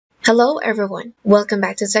Hello everyone, welcome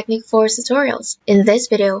back to Technique Force Tutorials. In this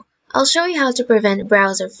video, I'll show you how to prevent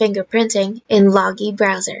browser fingerprinting in Logii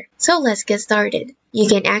browser. So let's get started. You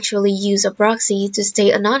can actually use a proxy to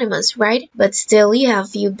stay anonymous, right? But still you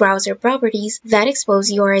have few browser properties that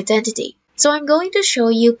expose your identity. So I'm going to show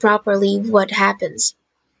you properly what happens.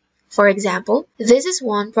 For example, this is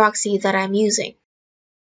one proxy that I'm using.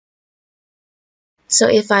 So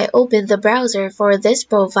if I open the browser for this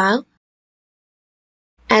profile,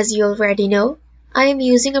 as you already know, I am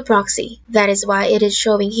using a proxy. That is why it is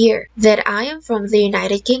showing here that I am from the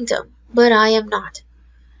United Kingdom, but I am not.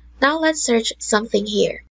 Now let's search something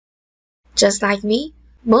here. Just like me,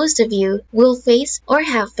 most of you will face or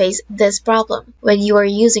have faced this problem. When you are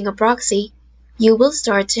using a proxy, you will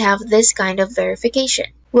start to have this kind of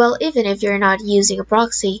verification. Well, even if you're not using a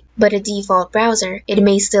proxy, but a default browser, it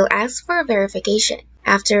may still ask for a verification.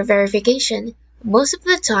 After verification, most of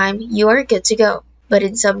the time you are good to go. But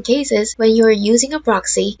in some cases, when you are using a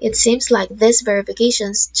proxy, it seems like this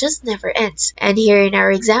verification just never ends. And here in our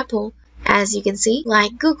example, as you can see,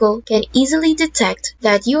 like Google can easily detect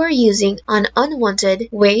that you are using an unwanted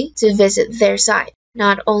way to visit their site.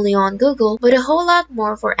 Not only on Google, but a whole lot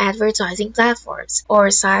more for advertising platforms or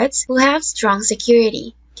sites who have strong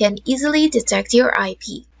security can easily detect your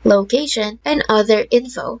IP, location, and other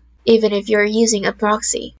info, even if you're using a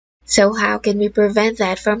proxy. So how can we prevent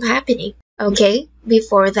that from happening? Okay,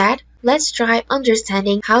 before that, let's try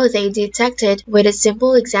understanding how they detect it with a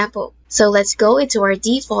simple example. So let's go into our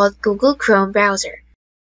default Google Chrome browser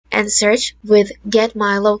and search with Get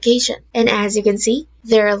My Location. And as you can see,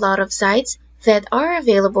 there are a lot of sites that are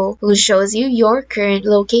available who shows you your current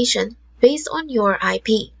location based on your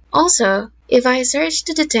IP. Also, if I search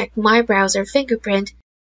to detect my browser fingerprint,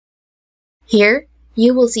 here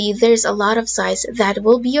you will see there's a lot of sites that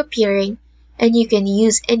will be appearing, and you can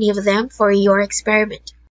use any of them for your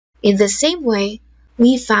experiment. In the same way,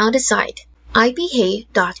 we found a site,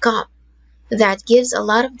 ipu.com, that gives a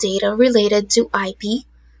lot of data related to IP,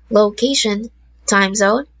 location, time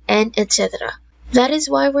zone, and etc. That is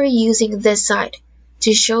why we're using this site,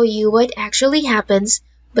 to show you what actually happens,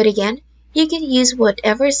 but again, you can use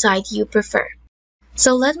whatever site you prefer.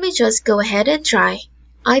 So let me just go ahead and try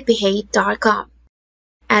ipu.com.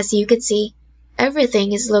 As you can see,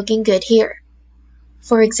 everything is looking good here.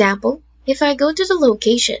 For example, if I go to the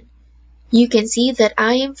location, you can see that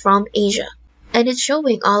I am from Asia, and it's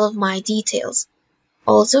showing all of my details.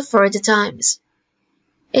 Also for the times.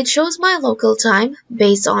 It shows my local time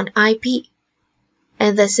based on IP,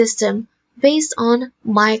 and the system based on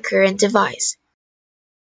my current device.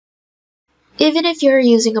 Even if you're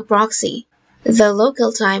using a proxy, the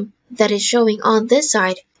local time that is showing on this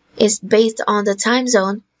side is based on the time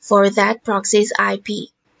zone for that proxy's IP.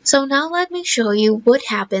 So now let me show you what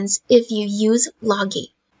happens if you use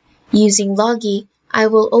Logii. Using Logii, I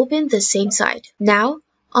will open the same site. Now,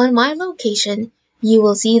 on my location, you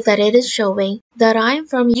will see that it is showing that I am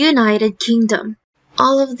from United Kingdom.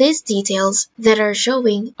 All of these details that are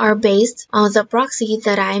showing are based on the proxy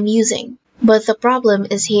that I am using. But the problem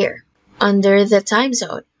is here, under the time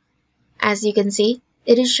zone. As you can see,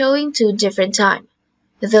 it is showing two different times.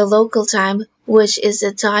 The local time, which is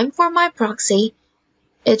the time for my proxy,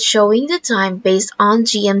 it's showing the time based on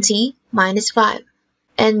GMT -5,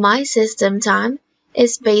 and my system time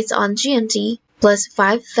is based on GMT plus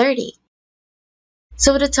 530.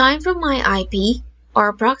 So the time from my IP,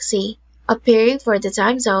 or proxy, appearing for the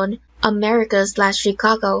time zone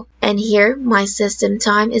America/Chicago, and here my system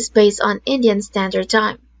time is based on Indian Standard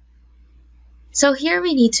Time. So here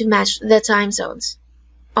we need to match the time zones.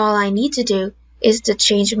 All I need to do is to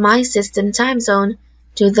change my system time zone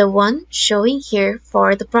to the one showing here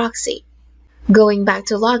for the proxy. Going back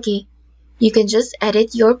to Logii, you can just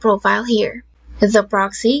edit your profile here. The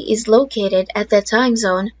proxy is located at the time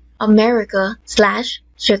zone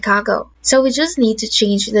America/Chicago. So we just need to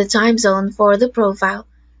change the time zone for the profile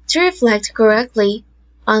to reflect correctly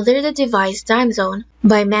under the device time zone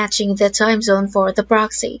by matching the time zone for the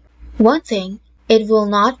proxy. One thing, it will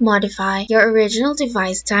not modify your original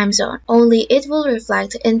device time zone, only it will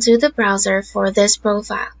reflect into the browser for this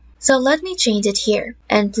profile. So let me change it here,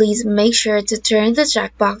 and please make sure to turn the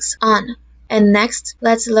checkbox on. And next,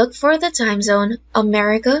 let's look for the time zone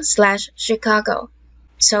America/Chicago.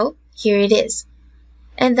 So here it is.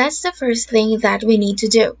 And that's the first thing that we need to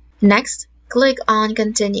do. Next, click on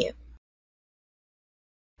Continue.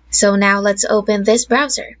 So now let's open this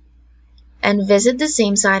browser and visit the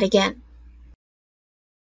same site again.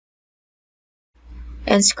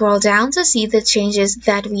 And scroll down to see the changes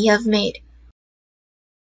that we have made.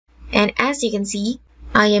 And as you can see,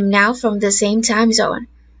 I am now from the same time zone,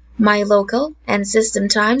 My local and system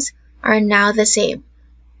times are now the same,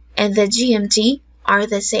 and the GMT are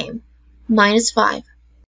the same, -5.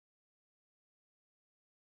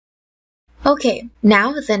 Okay,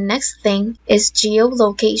 now the next thing is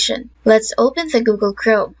geolocation. Let's open the Google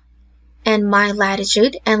Chrome. And my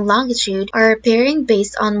latitude and longitude are appearing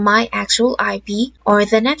based on my actual IP or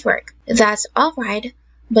the network. That's alright,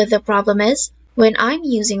 but the problem is, when I'm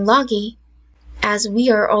using Logii, as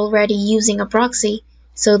we are already using a proxy,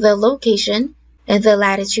 so the location and the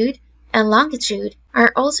latitude and longitude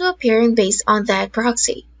are also appearing based on that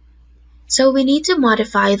proxy. So we need to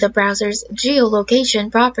modify the browser's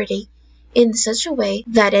geolocation property in such a way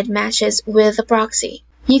that it matches with the proxy.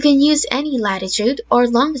 You can use any latitude or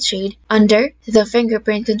longitude under the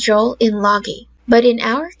fingerprint control in Logii, but in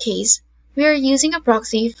our case, we are using a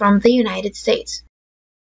proxy from the United States.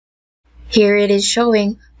 Here it is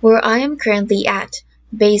showing where I am currently at,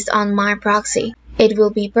 based on my proxy. It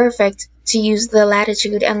will be perfect to use the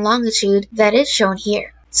latitude and longitude that is shown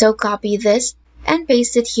here. So copy this and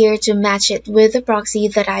paste it here to match it with the proxy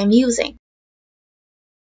that I'm using.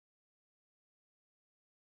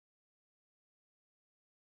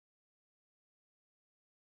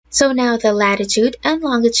 So now the latitude and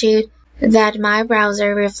longitude that my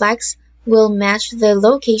browser reflects will match the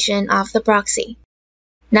location of the proxy.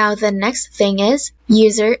 Now the next thing is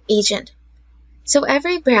user agent. So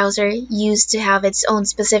every browser used to have its own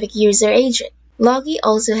specific user agent. Logii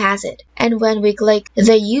also has it, and when we click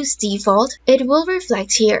the use default, it will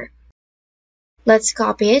reflect here. Let's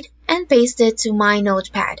copy it and paste it to my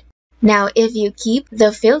notepad. Now if you keep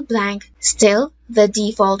the field blank, still the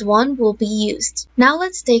default one will be used. Now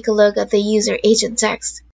let's take a look at the user agent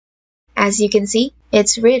text. As you can see,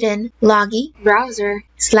 it's written Logii browser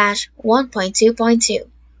 /1.2.2.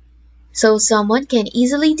 So someone can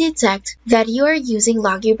easily detect that you are using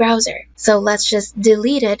Logii browser. So let's just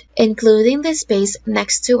delete it, including the space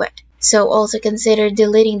next to it. So also consider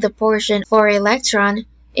deleting the portion for Electron,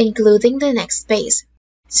 including the next space.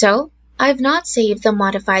 So I've not saved the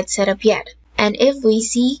modified setup yet, and if we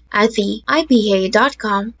see at the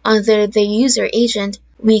ipa.com under the user agent,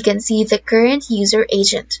 we can see the current user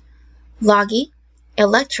agent, Logii,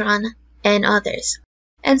 Electron, and others.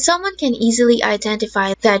 And someone can easily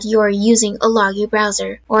identify that you are using a Logii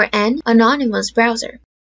browser or an anonymous browser.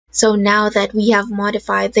 So now that we have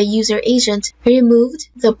modified the user agent, removed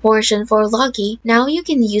the portion for Logii, now you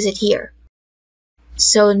can use it here.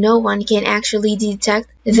 So no one can actually detect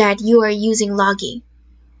that you are using Logii.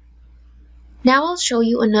 Now I'll show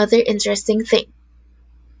you another interesting thing.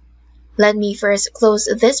 Let me first close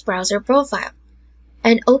this browser profile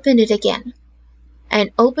and open it again,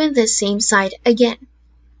 and open the same site again.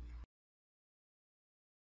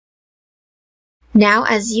 Now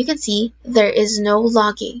as you can see, there is no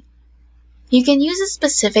Logii. You can use a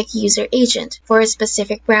specific user agent for a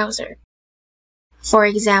specific browser. For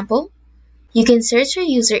example, you can search your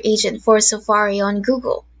user agent for Safari on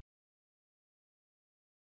Google.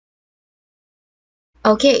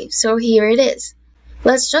 Okay, so here it is.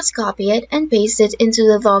 Let's just copy it and paste it into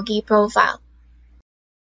the Logii profile.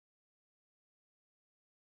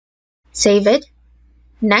 Save it.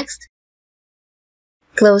 Next.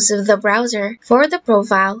 Close the browser for the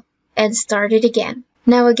profile and start it again.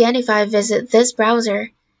 Now again, if I visit this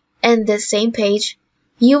browser and this same page,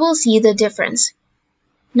 you will see the difference.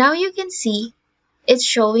 Now you can see it's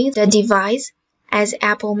showing the device as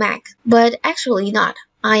Apple Mac, but actually not.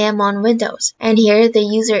 I am on Windows, and here the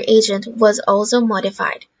user agent was also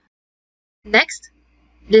modified. Next,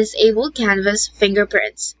 disable Canvas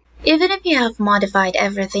fingerprints. Even if you have modified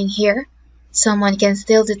everything here, someone can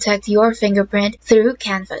still detect your fingerprint through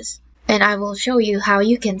Canvas, and I will show you how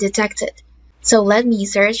you can detect it. So let me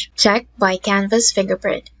search check by Canvas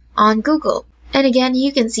fingerprint on Google. And again,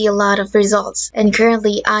 you can see a lot of results, and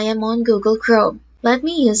currently I am on Google Chrome. Let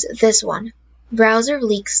me use this one,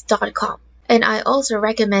 browserleaks.com, and I also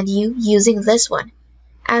recommend you using this one,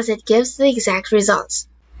 as it gives the exact results.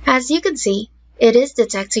 As you can see, it is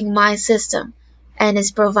detecting my system, and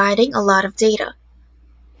is providing a lot of data.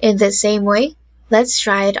 In the same way, let's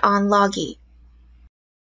try it on Logii.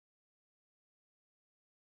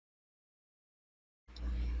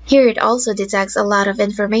 Here it also detects a lot of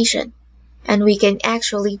information, and we can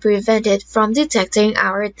actually prevent it from detecting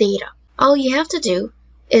our data. All you have to do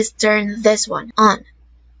is turn this one on,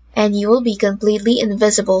 and you will be completely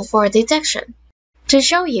invisible for detection. To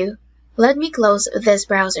show you, let me close this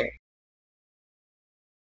browser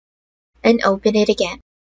and open it again,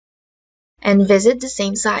 and visit the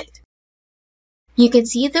same site. You can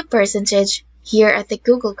see the percentage here at the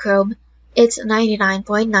Google Chrome. It's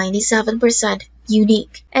 99.97%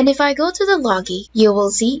 unique. And if I go to the Logii, you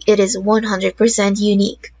will see it is 100%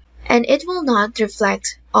 unique. And it will not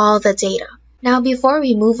reflect all the data. Now before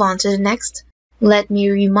we move on to the next, let me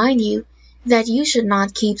remind you that you should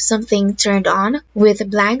not keep something turned on with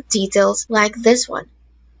blank details like this one.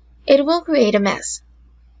 It will create a mess.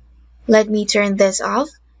 Let me turn this off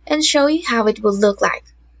and show you how it will look like.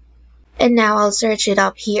 And now I'll search it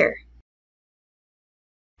up here.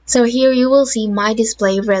 So here you will see my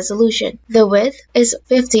display resolution. The width is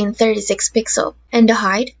 1536 pixel and the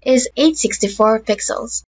height is 864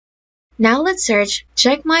 pixels. Now let's search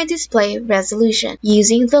check my display resolution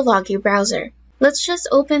using the Logii browser. Let's just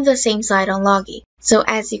open the same site on Logii. So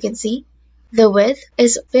as you can see, the width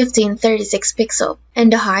is 1536 pixel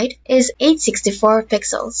and the height is 864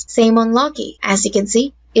 pixels. Same on Logii. As you can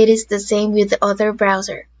see, it is the same with the other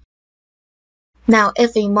browser. Now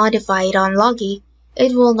if we modify it on Logii,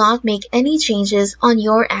 it will not make any changes on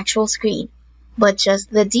your actual screen, but just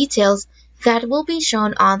the details that will be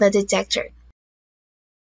shown on the detector.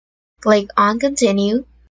 Click on Continue,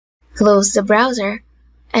 close the browser,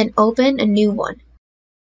 and open a new one.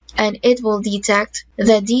 And it will detect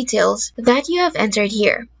the details that you have entered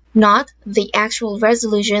here, not the actual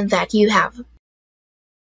resolution that you have.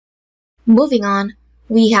 Moving on,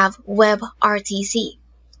 we have Webrtc.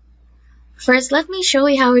 First, let me show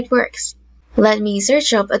you how it works. Let me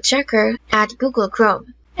search up a checker at Google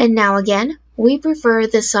Chrome. And now again, we prefer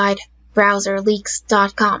the site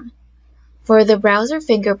browserleaks.com for the browser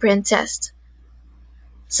fingerprint test.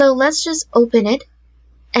 So let's just open it.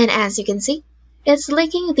 And as you can see, it's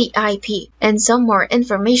leaking the IP and some more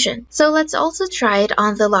information. So let's also try it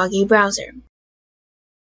on the Logii browser.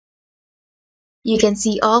 You can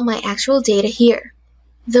see all my actual data here.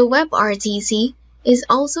 The Webrtc is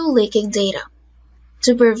also leaking data.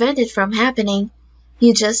 To prevent it from happening,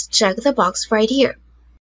 you just check the box right here.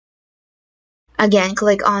 Again,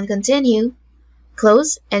 click on Continue,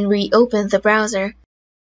 close and reopen the browser.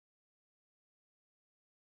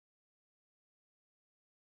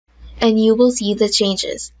 And you will see the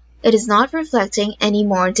changes. It is not reflecting any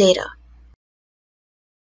more data.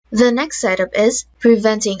 The next setup is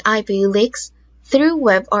preventing Ipu leaks through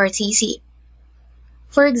Webrtc.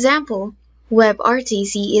 For example,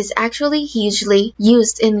 Webrtc is actually hugely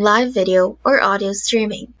used in live video or audio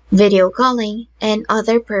streaming, video calling, and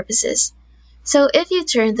other purposes. So if you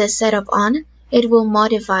turn this setup on, it will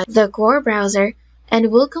modify the core browser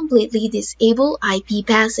and will completely disable IP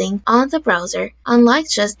passing on the browser, unlike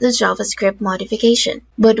just the JavaScript modification.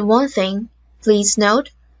 But one thing, please note,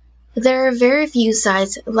 there are very few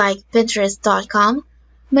sites like Pinterest.com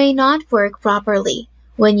may not work properly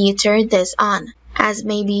when you turn this on, as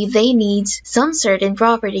maybe they need some certain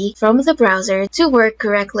property from the browser to work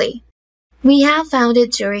correctly. We have found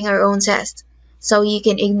it during our own test, so you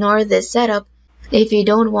can ignore this setup if you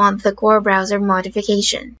don't want the core browser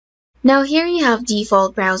modification. Now here you have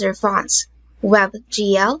default browser fonts.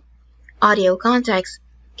 WebGL, audio context,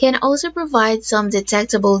 can also provide some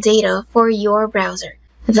detectable data for your browser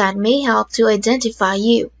that may help to identify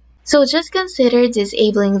you. So just consider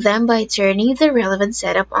disabling them by turning the relevant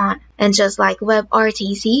setup on. And just like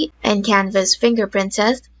Webrtc and Canvas fingerprint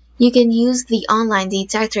test, you can use the online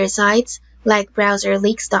detector sites like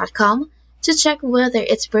browserleaks.com to check whether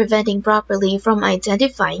it's preventing properly from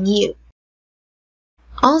identifying you.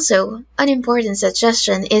 Also, an important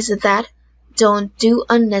suggestion is that don't do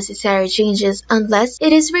unnecessary changes unless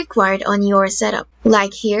it is required on your setup.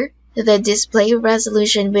 Like here, the display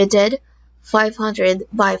resolution we did 500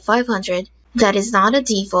 by 500, that is not a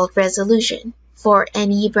default resolution for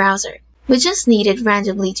any browser. We just need it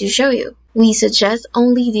randomly to show you. We suggest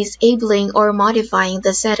only disabling or modifying the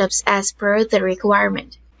setups as per the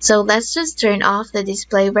requirement. So let's just turn off the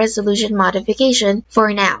display resolution modification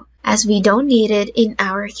for now, as we don't need it in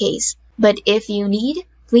our case. But if you need,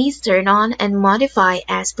 please turn on and modify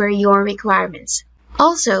as per your requirements.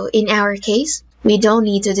 Also, in our case, we don't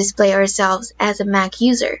need to display ourselves as a Mac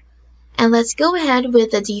user. And let's go ahead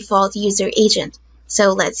with the default user agent,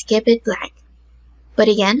 so let's keep it blank. But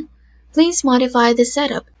again, please modify the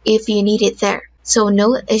setup if you need it there, so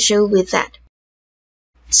no issue with that.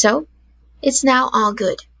 So, it's now all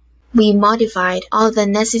good. We modified all the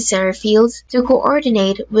necessary fields to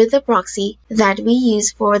coordinate with the proxy that we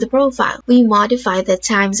use for the profile. We modified the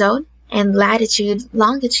time zone and latitude,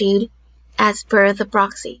 longitude as per the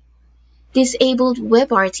proxy. Disabled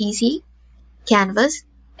Webrtc, Canvas,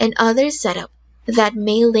 and other setup that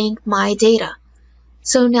may link my data.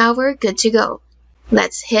 So now we're good to go.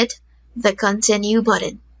 Let's hit the Continue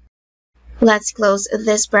button. Let's close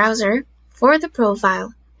this browser for the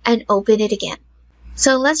profile and open it again.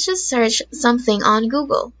 So let's just search something on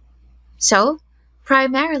Google. So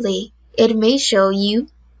Primarily, it may show you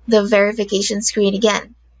the verification screen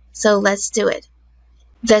again, so let's do it.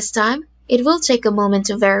 This time, it will take a moment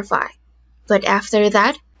to verify, but after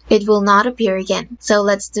that, it will not appear again, so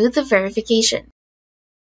let's do the verification.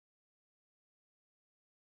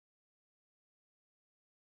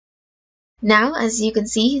 Now, as you can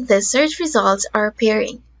see, the search results are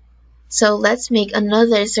appearing. So let's make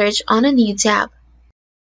another search on a new tab.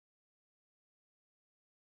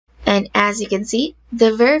 And as you can see,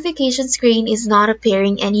 the verification screen is not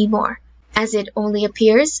appearing anymore, as it only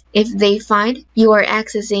appears if they find you are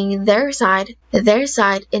accessing their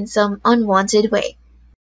site in some unwanted way.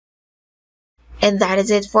 And that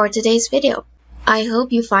is it for today's video. I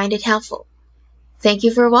hope you find it helpful. Thank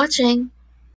you for watching.